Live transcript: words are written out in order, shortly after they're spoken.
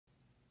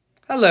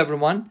Hello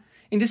everyone.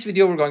 In this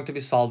video, we're going to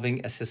be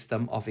solving a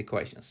system of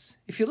equations.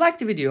 If you like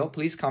the video,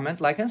 please comment,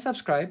 like, and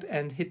subscribe,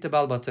 and hit the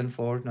bell button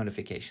for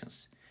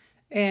notifications.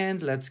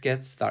 And let's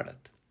get started.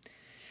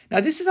 Now,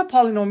 this is a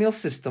polynomial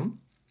system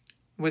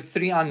with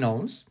three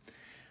unknowns.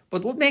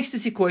 But what makes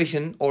this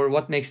equation, or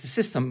what makes the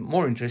system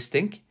more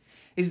interesting,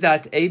 is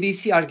that A, B,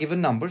 C are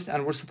given numbers,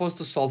 and we're supposed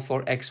to solve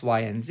for X, Y,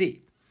 and Z.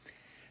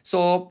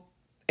 So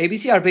A, B,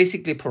 C are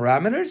basically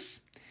parameters.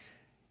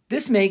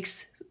 This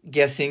makes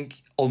guessing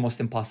almost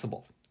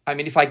impossible. I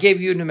mean, if I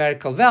gave you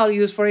numerical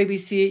values for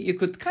ABC, you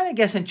could kind of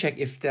guess and check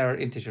if there are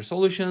integer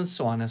solutions,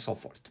 so on and so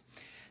forth.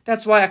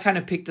 That's why I kind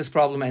of picked this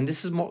problem, and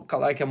this is more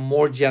like a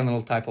more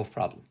general type of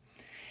problem.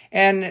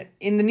 And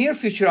in the near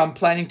future, I'm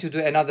planning to do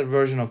another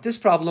version of this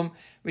problem,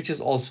 which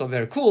is also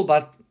very cool,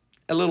 but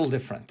a little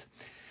different.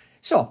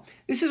 So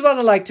this is what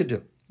I like to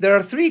do. There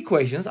are three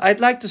equations.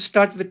 I'd like to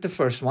start with the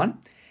first one,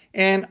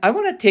 and I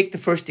want to take the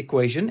first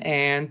equation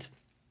and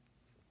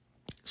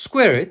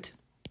square it.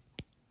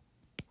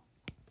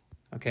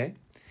 Okay,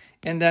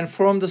 and then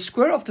from the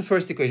square of the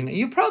first equation,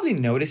 you probably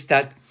noticed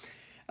that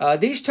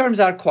these terms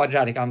are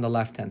quadratic on the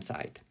left-hand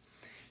side.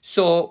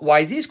 So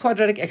yz is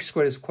quadratic, x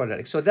squared is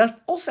quadratic. So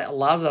that also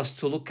allows us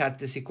to look at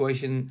this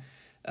equation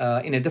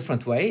in a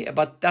different way,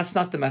 but that's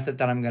not the method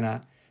that I'm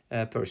gonna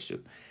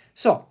pursue.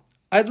 So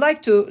I'd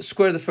like to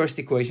square the first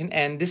equation,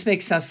 and this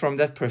makes sense from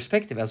that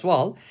perspective as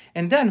well.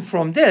 And then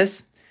from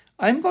this,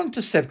 I'm going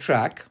to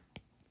subtract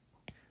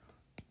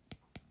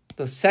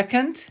the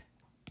second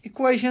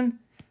equation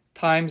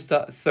times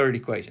the third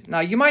equation.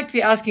 Now, you might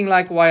be asking,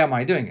 like, why am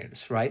I doing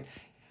this, right?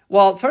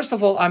 Well, first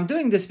of all, I'm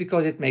doing this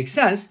because it makes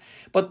sense,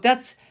 but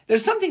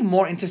there's something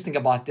more interesting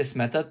about this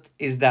method,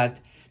 is that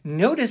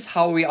notice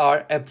how we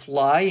are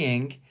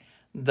applying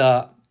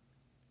the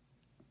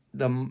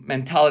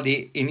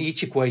mentality in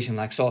each equation.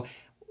 Like, so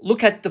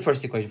look at the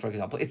first equation, for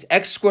example. It's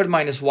x squared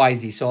minus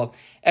yz. So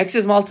x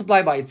is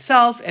multiplied by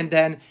itself, and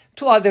then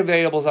two other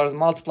variables are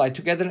multiplied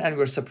together, and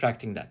we're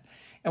subtracting that.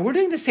 And we're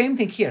doing the same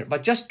thing here,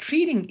 but just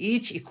treating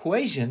each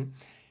equation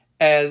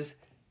as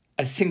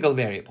a single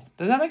variable.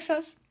 Does that make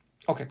sense?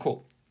 Okay,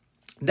 cool.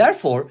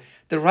 Therefore,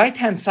 the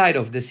right-hand side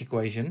of this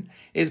equation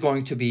is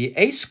going to be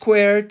a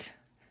squared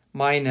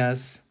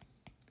minus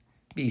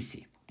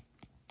bc.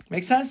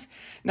 Make sense?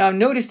 Now,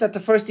 notice that the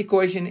first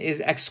equation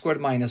is x squared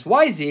minus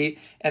yz,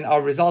 and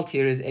our result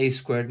here is a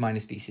squared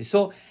minus bc.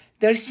 So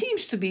there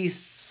seems to be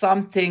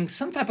some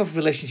type of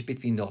relationship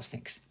between those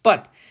things.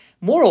 But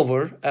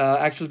moreover,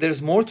 actually,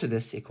 there's more to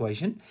this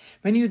equation.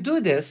 When you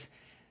do this,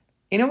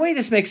 in a way,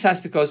 this makes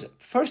sense because,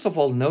 first of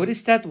all,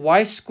 notice that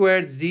y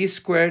squared, z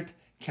squared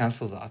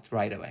cancels out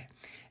right away.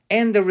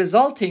 And the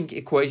resulting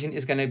equation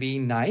is going to be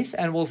nice,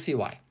 and we'll see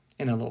why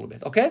in a little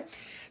bit, okay?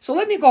 So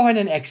let me go ahead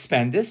and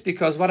expand this,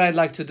 because what I'd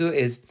like to do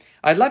is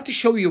I'd like to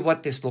show you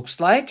what this looks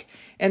like,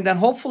 and then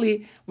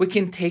hopefully we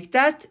can take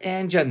that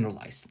and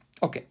generalize.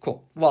 Okay,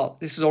 cool. Well,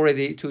 this is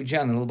already too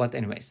general, but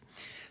anyways.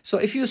 So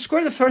if you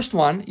square the first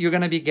one, you're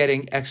going to be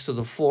getting x to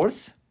the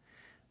fourth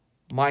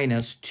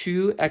minus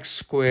 2x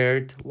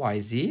squared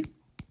yz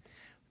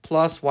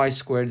plus y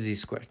squared z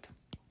squared.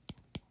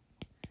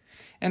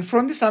 And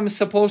from this, I'm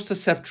supposed to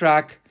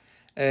subtract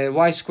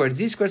y squared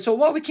z squared. So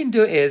what we can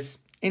do is,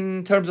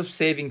 in terms of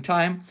saving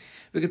time,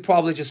 we could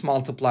probably just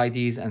multiply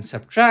these and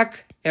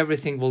subtract.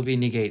 Everything will be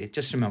negated.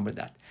 Just remember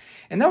that.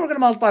 And then we're going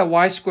to multiply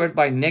y squared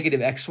by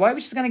negative xy,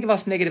 which is going to give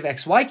us negative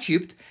xy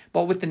cubed.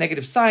 But with the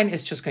negative sign,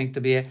 it's just going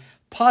to be a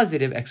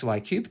positive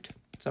xy cubed.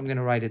 So I'm going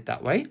to write it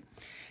that way.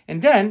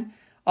 And then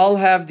I'll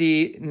have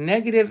the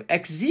negative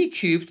xz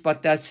cubed,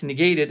 but that's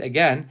negated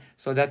again.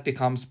 So that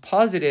becomes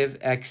positive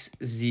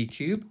xz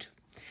cubed.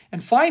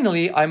 And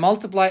finally, I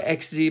multiply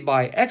xz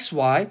by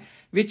xy,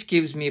 which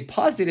gives me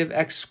positive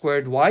x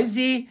squared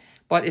yz,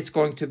 but it's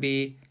going to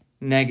be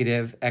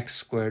negative x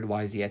squared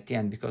yz at the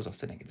end because of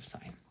the negative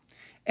sign.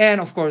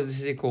 And of course,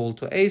 this is equal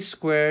to a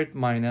squared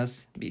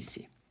minus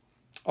bc.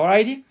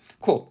 Alrighty,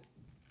 cool.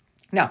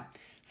 Now,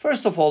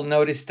 first of all,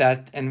 notice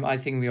that, and I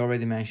think we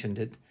already mentioned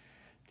it,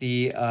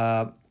 the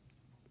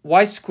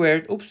y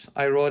squared, oops,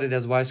 I wrote it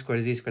as y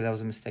squared z squared, that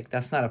was a mistake.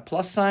 That's not a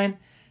plus sign.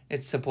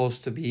 It's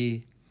supposed to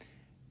be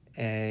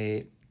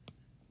a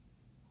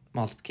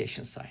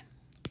multiplication sign.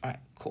 All right,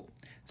 cool.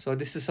 So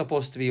this is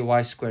supposed to be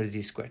y squared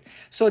z squared.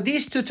 So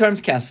these two terms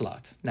cancel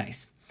out.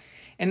 Nice.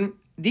 And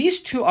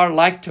these two are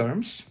like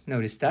terms.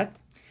 Notice that.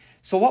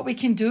 So what we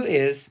can do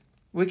is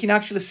we can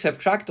actually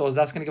subtract those.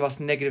 That's going to give us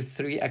negative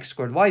 3x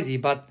squared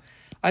yz. But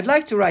I'd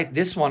like to write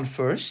this one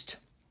first.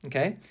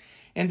 Okay.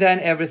 And then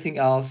everything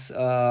else,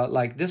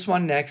 like this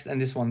one next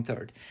and this one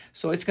third.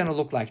 So it's going to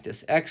look like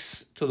this.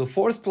 X to the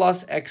fourth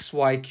plus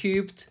xy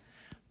cubed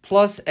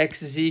plus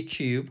xz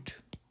cubed.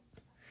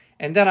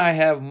 And then I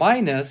have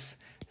minus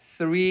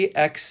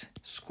 3x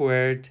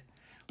squared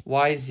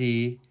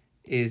yz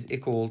is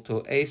equal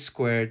to a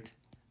squared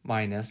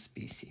minus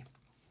bc.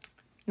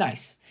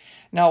 Nice.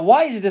 Now,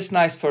 why is this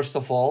nice, first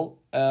of all?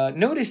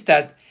 Notice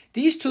that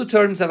these two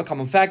terms have a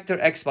common factor,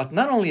 x, but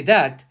not only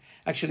that,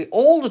 actually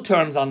all the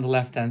terms on the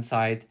left-hand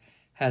side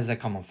has a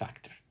common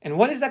factor. And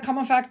what is that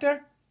common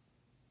factor?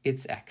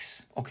 it's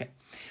x. Okay,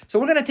 so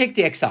we're going to take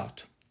the x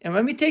out. And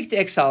when we take the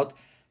x out,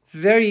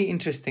 very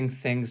interesting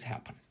things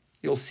happen.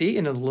 You'll see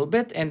in a little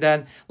bit. And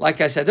then,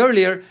 like I said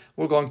earlier,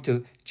 we're going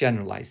to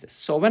generalize this.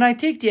 So when I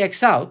take the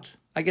x out,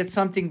 I get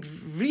something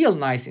real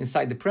nice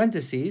inside the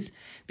parentheses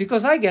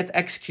because I get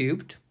x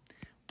cubed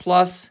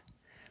plus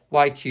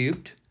y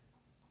cubed,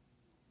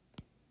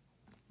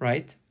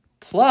 right,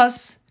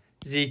 plus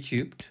z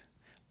cubed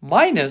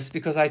minus,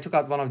 because I took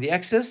out one of the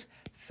x's,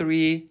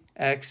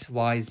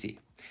 3xyz.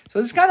 So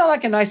this is kind of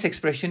like a nice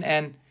expression,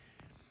 and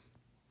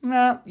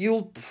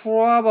you'll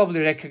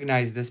probably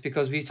recognize this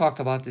because we talked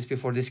about this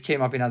before. This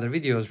came up in other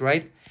videos,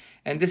 right?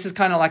 And this is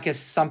kind of like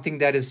something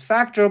that is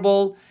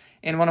factorable,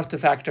 and one of the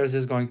factors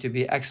is going to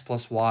be x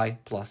plus y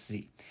plus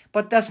z.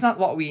 But that's not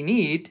what we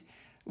need.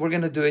 We're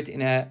going to do it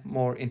in a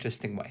more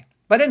interesting way.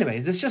 But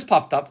anyways, this just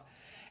popped up.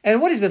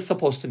 And what is this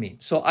supposed to mean?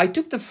 So I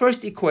took the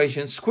first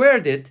equation,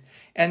 squared it,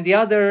 and the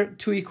other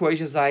two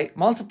equations I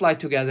multiplied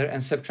together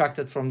and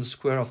subtracted from the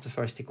square of the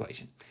first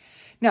equation.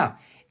 Now,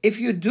 if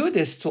you do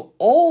this to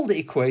all the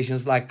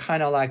equations, like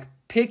kind of like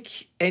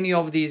pick any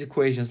of these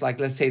equations, like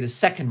let's say the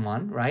second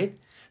one, right?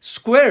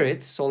 Square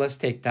it. So let's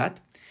take that.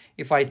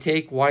 If I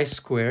take y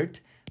squared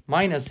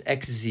minus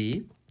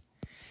xz,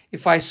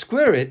 if I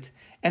square it,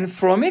 and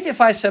from it,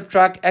 if I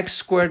subtract x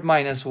squared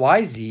minus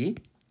yz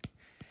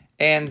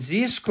and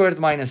z squared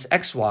minus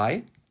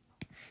xy,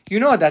 you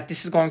know that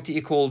this is going to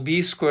equal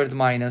b squared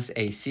minus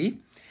ac.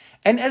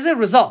 And as a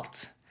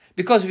result,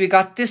 because we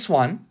got this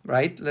one,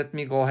 right? Let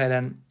me go ahead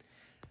and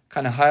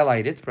kind of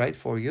highlight it, right,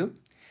 for you.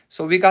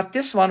 So we got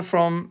this one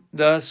from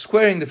the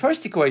squaring the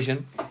first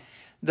equation.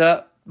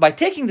 By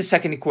taking the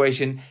second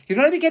equation, you're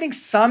going to be getting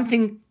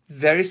something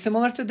very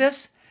similar to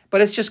this,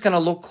 but it's just going to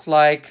look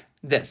like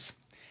this.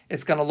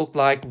 It's going to look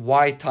like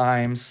y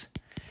times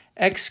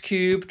x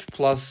cubed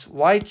plus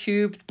y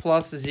cubed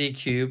plus z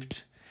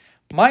cubed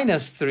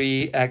minus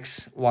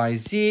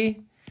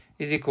 3xyz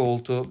is equal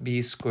to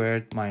b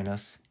squared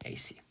minus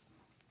ac.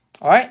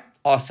 All right,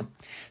 awesome.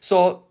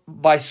 So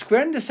by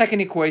squaring the second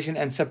equation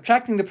and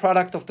subtracting the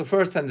product of the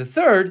first and the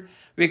third,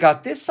 we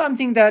got this,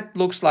 something that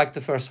looks like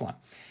the first one.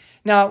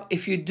 Now,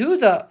 if you do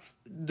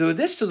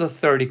this to the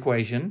third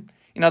equation,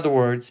 in other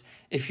words,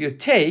 if you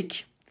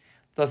take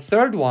the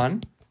third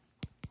one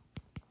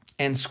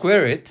and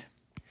square it,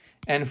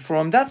 and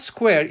from that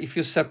square, if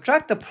you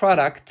subtract the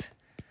product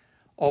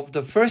of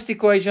the first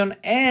equation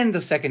and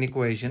the second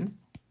equation,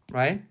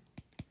 right,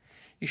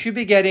 you should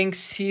be getting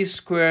c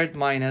squared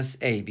minus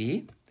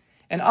ab.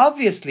 And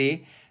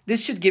obviously,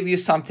 this should give you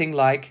something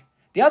like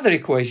the other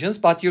equations,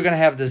 but you're going to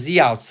have the z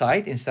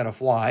outside instead of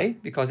y,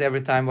 because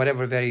every time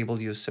whatever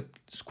variable you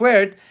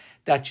squared,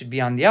 that should be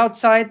on the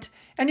outside.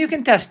 And you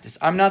can test this.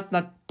 I'm not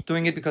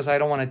doing it because I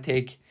don't want to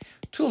take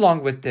too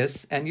long with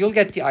this, and you'll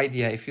get the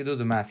idea. If you do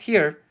the math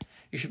here,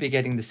 you should be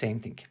getting the same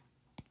thing.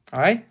 All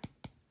right?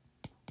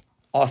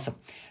 Awesome.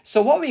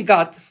 So what we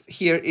got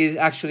here is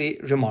actually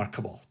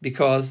remarkable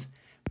because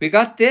we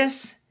got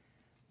this,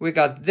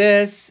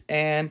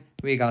 and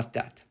we got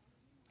that.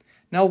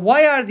 Now,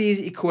 why are these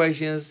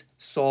equations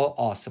so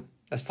awesome?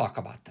 Let's talk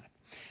about that.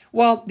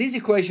 Well, these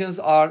equations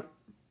are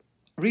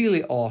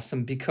really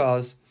awesome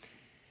because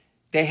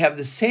they have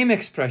the same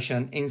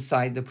expression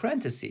inside the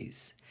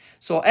parentheses.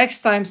 So x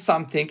times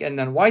something, and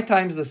then y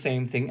times the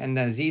same thing, and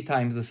then z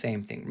times the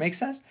same thing. Make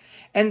sense?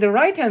 And the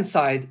right-hand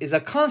side is a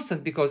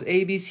constant because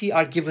a, b, c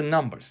are given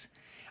numbers.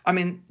 I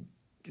mean,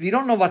 we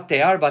don't know what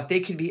they are, but they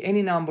could be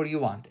any number you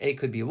want. A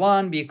could be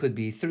 1, b could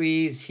be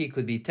 3, c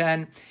could be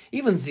 10,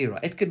 even 0.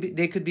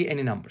 They could be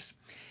any numbers.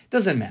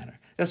 Doesn't matter.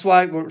 That's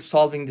why we're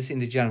solving this in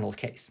the general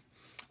case.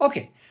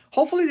 Okay,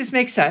 hopefully this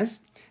makes sense.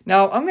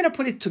 Now, I'm going to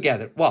put it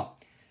together. Well,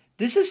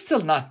 this is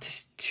still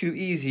not too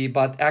easy,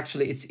 but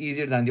actually it's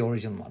easier than the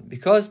original one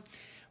because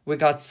we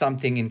got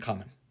something in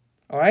common.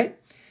 All right?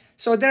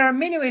 So there are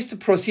many ways to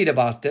proceed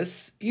about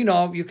this. You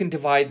know, you can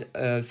divide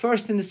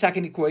first in the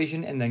second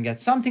equation and then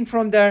get something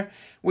from there,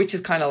 which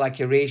is kind of like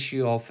a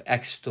ratio of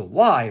x to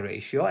y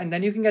ratio. And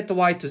then you can get the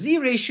y to z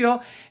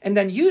ratio and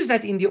then use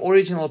that in the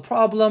original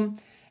problem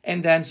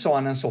and then so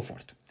on and so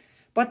forth.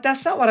 But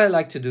that's not what I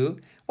like to do.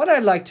 What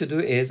I'd like to do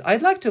is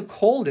I'd like to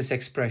call this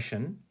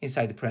expression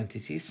inside the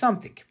parentheses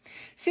something.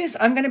 Since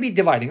I'm going to be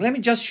dividing, let me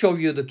just show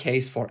you the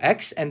case for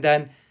x and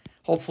then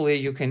hopefully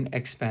you can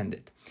expand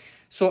it.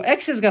 So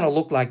x is going to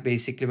look like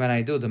basically when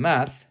I do the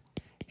math,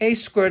 a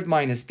squared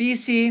minus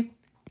bc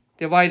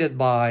divided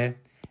by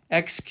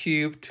x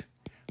cubed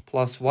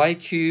plus y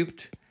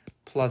cubed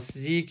plus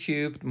z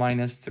cubed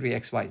minus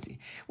 3xyz.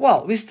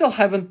 Well, we still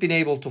haven't been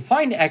able to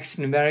find x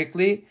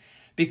numerically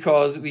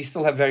because we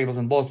still have variables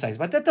on both sides,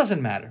 but that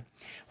doesn't matter.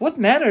 What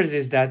matters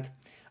is that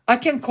I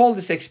can call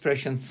this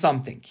expression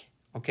something,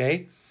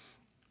 okay?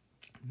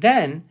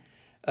 Then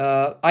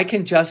I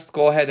can just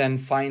go ahead and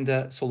find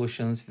the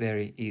solutions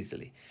very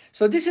easily.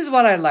 So this is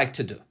what I like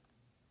to do,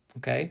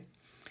 okay?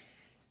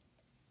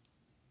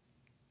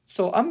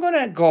 So I'm going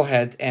to go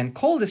ahead and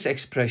call this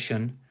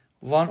expression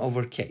 1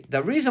 over k.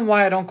 The reason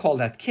why I don't call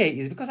that k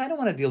is because I don't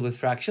want to deal with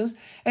fractions,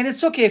 and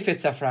it's okay if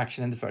it's a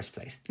fraction in the first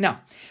place.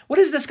 Now, what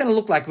is this going to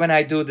look like when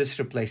I do this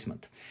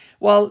replacement?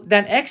 Well,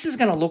 then x is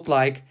going to look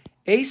like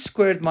a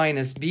squared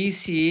minus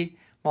bc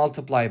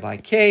multiplied by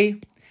k.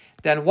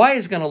 Then y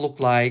is going to look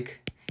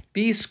like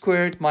b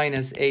squared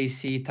minus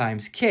ac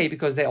times k,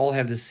 because they all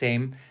have the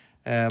same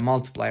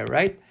multiplier,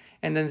 right?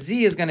 And then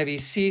z is going to be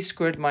c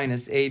squared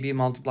minus ab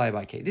multiplied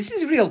by k. This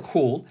is real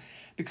cool,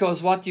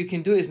 because what you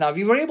can do is now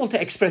we were able to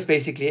express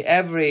basically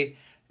every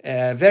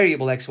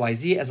variable x, y,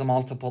 z as a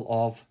multiple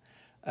of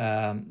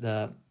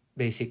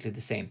basically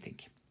the same thing.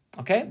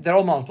 Okay, they're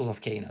all multiples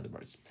of k, in other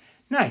words.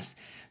 Nice.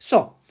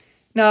 So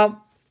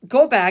now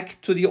go back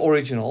to the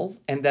original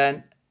and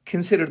then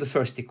consider the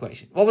first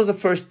equation. What was the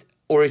first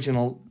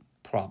original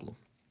problem?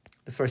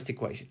 The first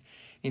equation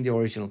in the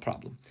original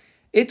problem.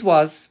 It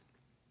was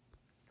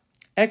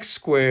x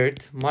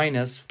squared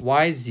minus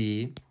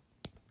yz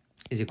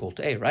is equal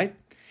to a, right?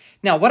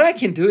 Now, what I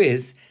can do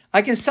is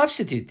I can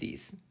substitute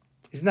these.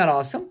 Isn't that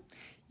awesome?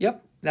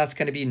 Yep, that's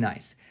going to be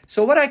nice.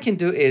 So what I can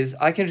do is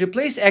I can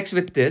replace x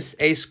with this,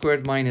 a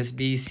squared minus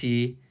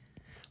bc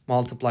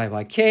multiplied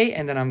by k,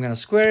 and then I'm going to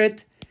square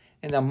it,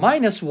 and then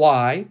minus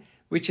y,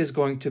 which is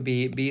going to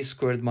be b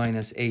squared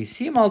minus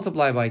ac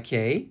multiplied by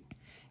k,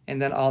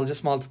 and then I'll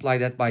just multiply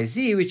that by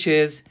z, which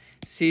is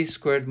c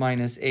squared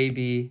minus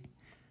ab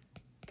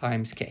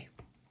times k.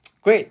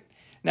 Great.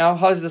 Now,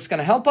 how is this going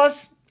to help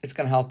us? It's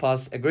going to help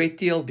us a great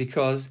deal,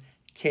 because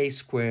k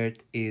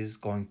squared is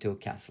going to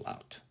cancel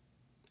out.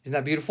 Isn't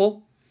that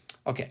beautiful?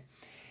 Okay.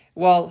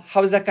 Well,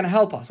 how is that going to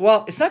help us?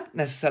 Well, it's not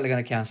necessarily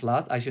going to cancel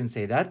out. I shouldn't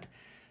say that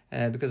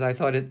because I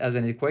thought it as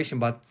an equation,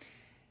 but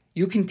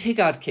you can take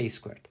out k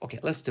squared. Okay,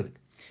 let's do it.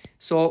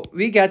 So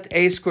we get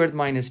a squared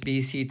minus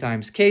bc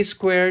times k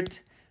squared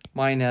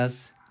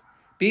minus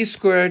b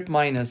squared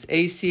minus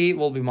ac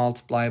will be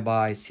multiplied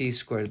by c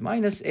squared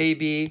minus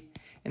ab,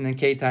 and then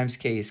k times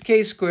k is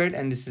k squared,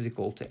 and this is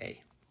equal to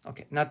a.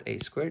 Okay, not a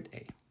squared,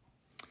 a.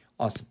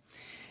 Awesome.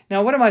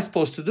 Now, what am I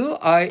supposed to do?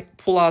 I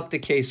pull out the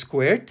k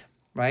squared,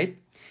 right?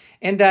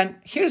 And then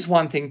here's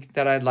one thing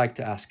that I'd like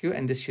to ask you,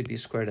 and this should be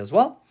squared as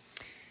well.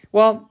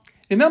 Well,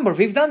 remember,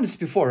 we've done this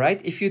before, right?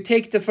 If you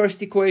take the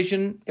first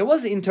equation, it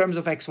was in terms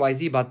of x, y,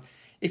 z, but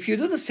if you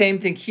do the same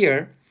thing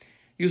here,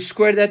 you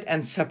square that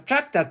and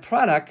subtract that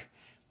product,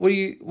 what are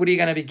you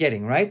going to be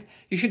getting, right?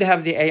 You should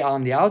have the a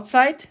on the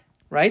outside,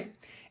 right?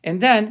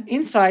 And then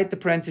inside the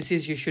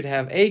parentheses, you should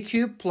have a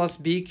cubed plus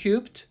b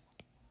cubed.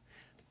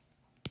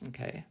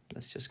 Okay,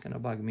 that's just going to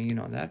bug me, you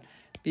know that.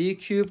 B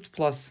cubed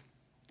plus,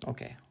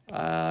 okay,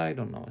 I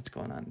don't know what's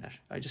going on there.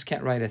 I just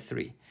can't write a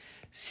 3.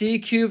 C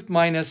cubed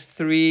minus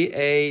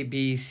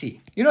 3abc.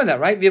 You know that,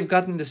 right? We've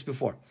gotten this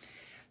before.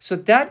 So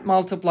that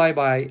multiplied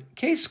by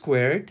k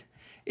squared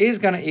is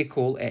going to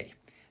equal a.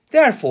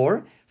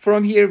 Therefore,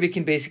 from here, we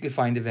can basically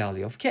find the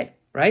value of k,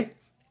 right?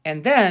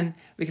 And then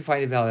we can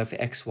find the value of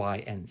x,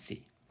 y, and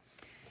z.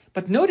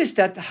 But notice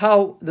that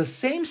how the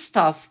same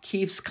stuff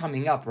keeps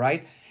coming up,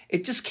 right?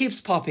 It just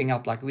keeps popping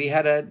up. Like we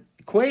had an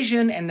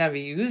equation and then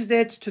we used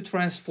it to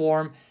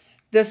transform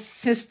this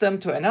system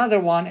to another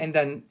one. And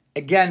then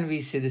again, we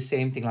see the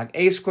same thing, like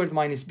a squared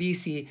minus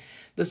bc,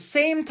 the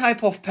same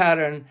type of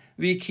pattern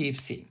we keep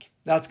seeing.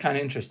 That's kind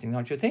of interesting,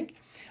 don't you think?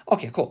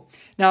 Okay, cool.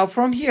 Now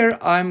from here,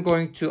 I'm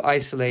going to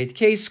isolate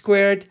k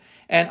squared.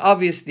 And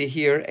obviously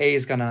here, a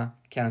is going to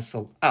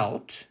cancel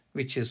out,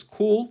 which is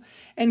cool.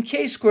 And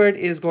k squared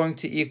is going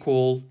to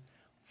equal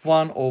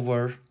 1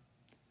 over,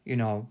 you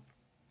know,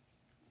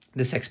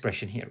 this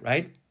expression here,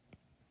 right?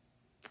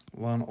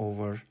 1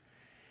 over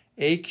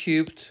a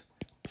cubed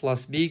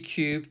plus b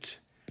cubed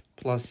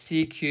plus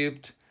c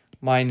cubed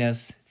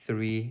minus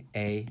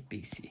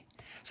 3abc.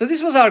 So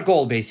this was our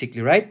goal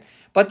basically, right?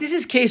 But this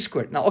is k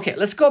squared. Now, okay,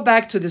 let's go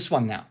back to this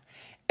one now.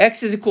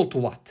 X is equal to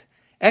what?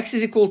 X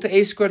is equal to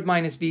a squared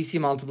minus bc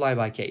multiplied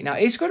by k. Now,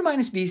 a squared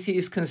minus bc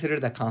is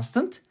considered a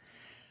constant.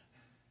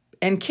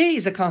 And k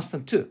is a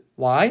constant too.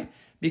 Why?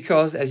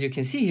 Because as you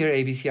can see here,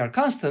 a, b, c are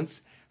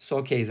constants.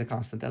 So k is a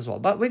constant as well.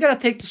 But we got to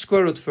take the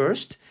square root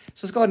first.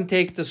 So let's go ahead and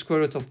take the square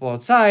root of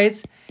both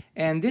sides.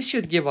 And this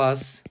should give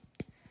us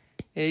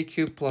a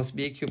cubed plus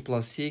b cubed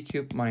plus c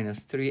cubed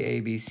minus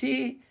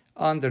 3abc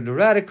under the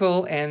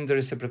radical and the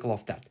reciprocal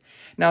of that.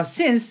 Now,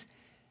 since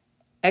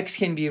x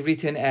can be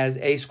written as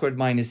a squared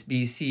minus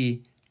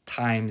bc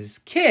times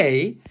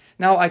k,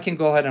 now I can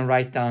go ahead and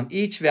write down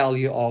each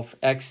value of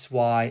x,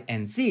 y,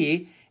 and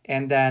z.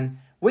 And then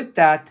with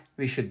that,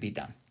 we should be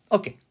done.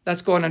 Okay,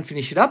 let's go ahead and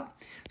finish it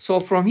up. So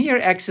from here,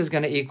 x is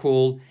going to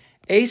equal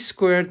a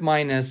squared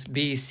minus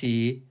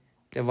bc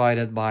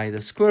divided by the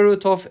square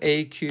root of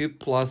a cubed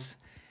plus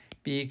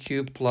b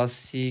cubed plus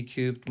c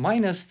cubed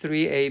minus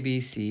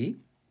 3abc.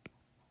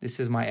 This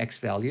is my x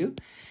value.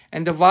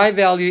 And the y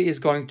value is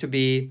going to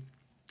be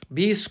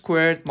b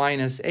squared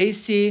minus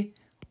ac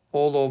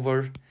all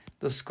over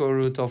the square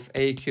root of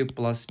a cubed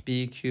plus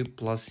b cubed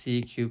plus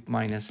c cubed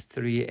minus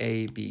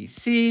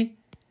 3abc.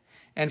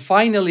 And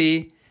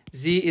finally,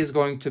 z is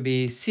going to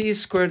be c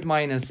squared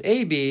minus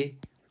ab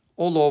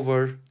all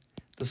over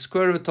the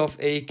square root of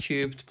a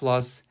cubed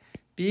plus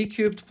b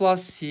cubed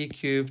plus c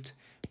cubed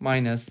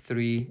minus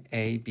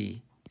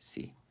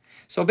 3abc.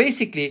 So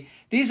basically,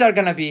 these are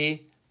going to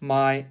be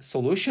my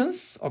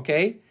solutions,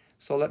 okay?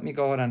 So let me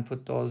go ahead and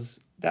put those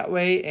that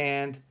way,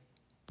 and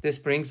this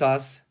brings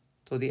us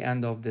to the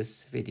end of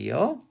this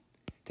video.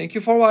 Thank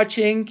you for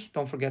watching.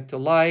 Don't forget to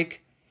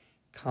like,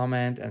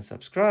 comment, and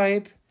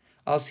subscribe.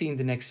 I'll see you in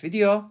the next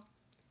video.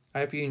 I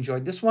hope you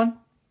enjoyed this one.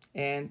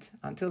 And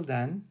until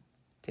then,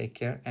 take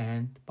care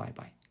and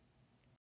bye-bye.